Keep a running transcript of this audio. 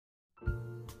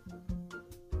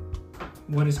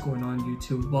What is going on,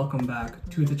 YouTube? Welcome back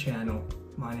to the channel.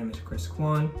 My name is Chris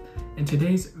Kwan. In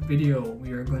today's video,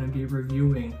 we are going to be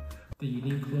reviewing the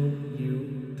Uniqlo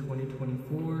U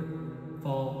 2024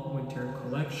 Fall Winter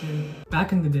Collection.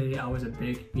 Back in the day, I was a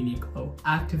big Uniqlo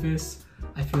activist.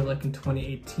 I feel like in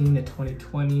 2018 to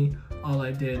 2020, all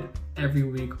I did every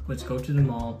week was go to the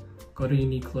mall, go to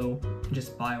Uniqlo, and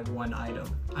just buy one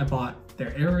item. I bought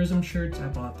their Aerism shirts, I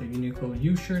bought their Uniqlo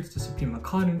U shirts, the Supreme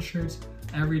cotton shirts,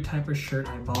 every type of shirt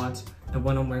I bought. The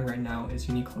one I'm wearing right now is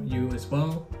Uniqlo U as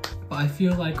well. But I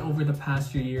feel like over the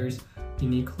past few years,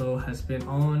 Uniqlo has been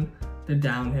on the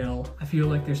downhill. I feel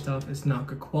like their stuff is not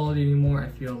good quality anymore. I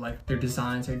feel like their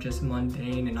designs are just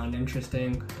mundane and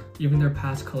uninteresting. Even their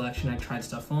past collection, I tried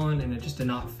stuff on and it just did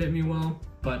not fit me well.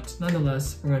 But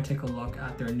nonetheless, we're gonna take a look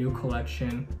at their new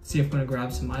collection, see if I'm gonna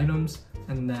grab some items,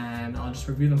 and then I'll just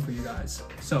review them for you guys.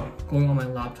 So, going on my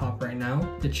laptop right now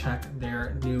to check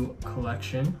their new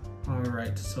collection. All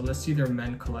right, so let's see their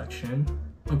men collection.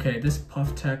 Okay, this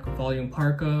Puff Tech volume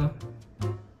parka,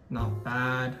 not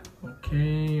bad.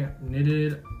 Okay,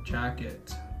 knitted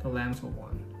jacket, the lambswool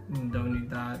one. Don't need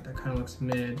that, that kind of looks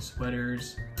mid.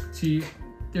 Sweaters, see,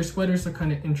 their sweaters are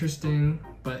kind of interesting,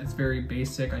 but it's very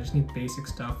basic. I just need basic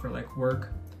stuff for like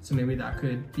work. So maybe that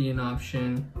could be an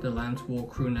option. The lambswool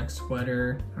crew neck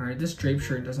sweater. All right, this drape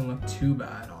shirt doesn't look too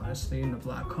bad, honestly, in the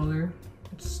black color.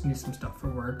 I just need some stuff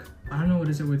for work. I don't know what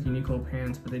is it with Uniqlo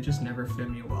pants, but they just never fit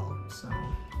me well, so.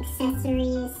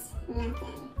 Accessories, nothing.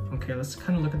 Okay, let's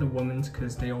kind of look at the women's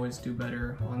because they always do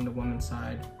better on the women's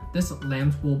side. This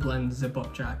lambswool blend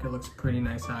zip-up jacket looks pretty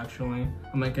nice, actually.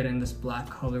 I might get it in this black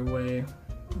colorway.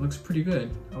 It looks pretty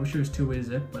good. I wish it was two-way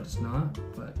zip, but it's not.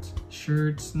 But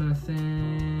shirts,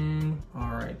 nothing.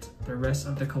 All right, the rest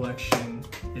of the collection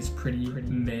is pretty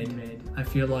mid. I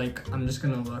feel like I'm just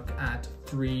gonna look at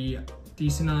 3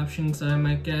 decent options that I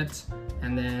might get,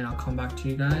 and then I'll come back to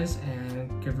you guys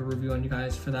and give a review on you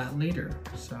guys for that later.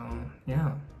 So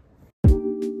yeah.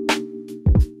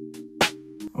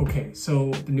 Okay,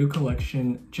 so the new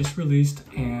collection just released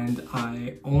and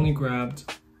I only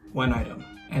grabbed one item.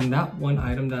 And that one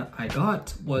item that I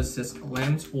got was this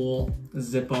lambswool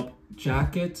zip-up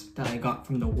jacket that I got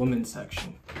from the women's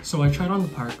section. So I tried on the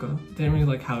parka, didn't really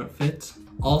like how it fits.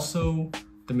 Also,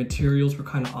 the materials were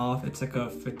kind of off. It's like a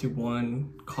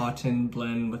 51 cotton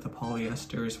blend with a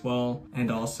polyester as well,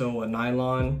 and also a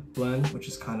nylon blend, which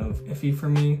is kind of iffy for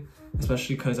me,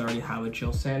 especially because I already have a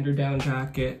Jill Sander down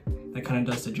jacket that kind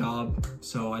of does the job,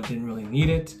 so I didn't really need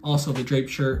it. Also, the drape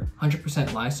shirt,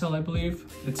 100% lysol, I believe.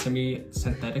 It's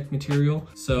semi-synthetic material,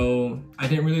 so I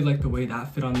didn't really like the way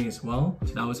that fit on me as well,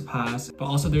 so that was a pass. But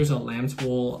also there's a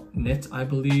lambswool knit, I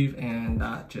believe, and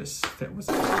that just fit was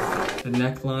bad. The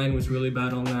neckline was really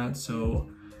bad on that, so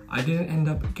I didn't end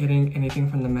up getting anything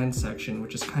from the men's section,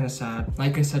 which is kind of sad.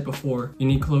 Like I said before,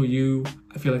 Uniqlo U,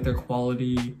 I feel like their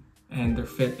quality and their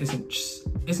fit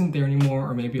isn't there anymore,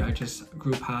 or maybe I just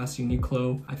grew past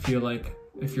Uniqlo. I feel like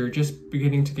if you're just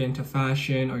beginning to get into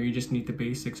fashion, or you just need the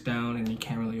basics down and you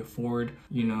can't really afford,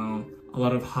 you know, a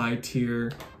lot of high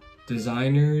tier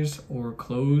designers or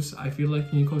clothes, I feel like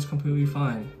Uniqlo is completely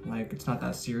fine. Like, it's not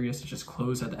that serious, it's just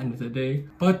clothes at the end of the day.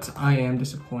 But I am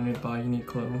disappointed by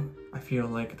Uniqlo. I feel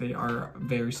like they are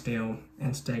very stale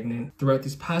and stagnant. Throughout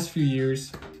these past few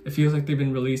years, it feels like they've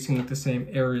been releasing like the same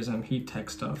Aerism heat tech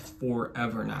stuff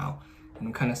forever now. And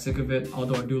I'm kind of sick of it,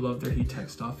 although I do love their heat tech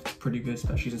stuff. It's pretty good,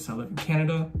 especially since I live in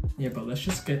Canada. Yeah, but let's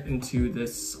just get into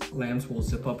this lambswool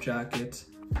zip-up jacket.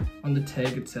 On the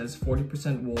tag, it says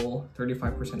 40% wool,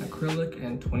 35% acrylic,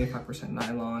 and 25%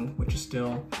 nylon, which is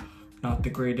still not the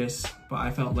greatest, but I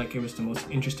felt like it was the most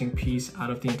interesting piece out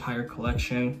of the entire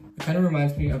collection. It kind of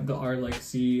reminds me of the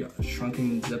R-Like-C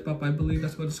shrunken zip-up, I believe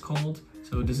that's what it's called.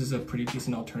 So this is a pretty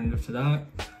decent alternative to that.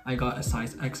 I got a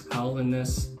size XL in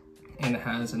this, and it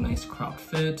has a nice cropped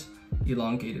fit,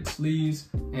 elongated sleeves,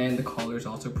 and the collar is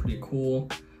also pretty cool.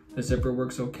 The zipper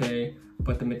works okay,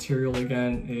 but the material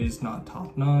again is not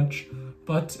top notch.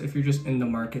 But if you're just in the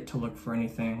market to look for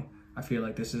anything, I feel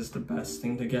like this is the best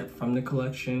thing to get from the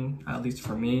collection, at least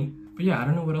for me. But yeah, I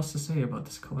don't know what else to say about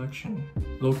this collection.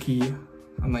 Low-key,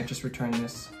 I might just return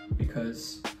this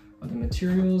because of the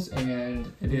materials, and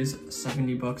it is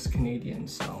 70 bucks Canadian,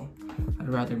 so I'd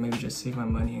rather maybe just save my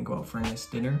money and go out for a nice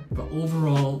dinner. But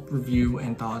overall review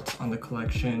and thoughts on the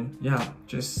collection, yeah,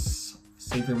 just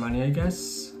save your money, I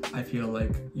guess. I feel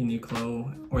like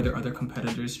Uniqlo or their other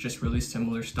competitors just release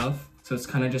similar stuff. So it's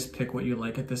kind of just pick what you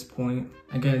like at this point.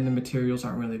 Again, the materials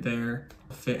aren't really there.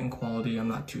 Fit and quality, I'm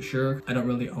not too sure. I don't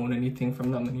really own anything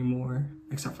from them anymore,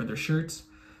 except for their shirts.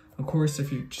 Of course,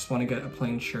 if you just want to get a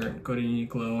plain shirt, go to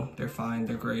Uniqlo. They're fine,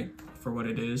 they're great. for what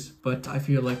it is. But I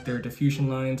feel like their diffusion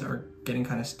lines are getting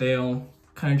kind of stale.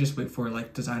 Kind of just wait for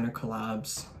like designer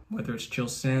collabs, whether it's Jill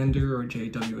Sander or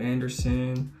J.W.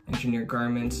 Anderson, Engineered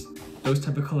Garments. Those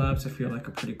type of collabs I feel like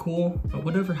are pretty cool. But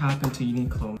whatever happened to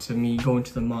Uniqlo? To me, going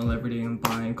to the mall every day and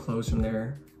buying clothes from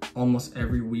there almost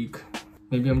every week.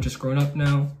 Maybe I'm just grown up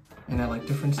now and I like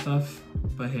different stuff.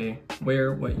 But hey,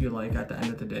 wear what you like at the end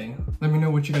of the day. Let me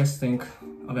know what you guys think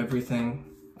of everything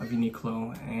of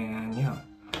Uniqlo, and yeah,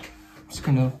 I'm just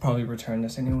gonna probably return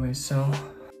this anyway, so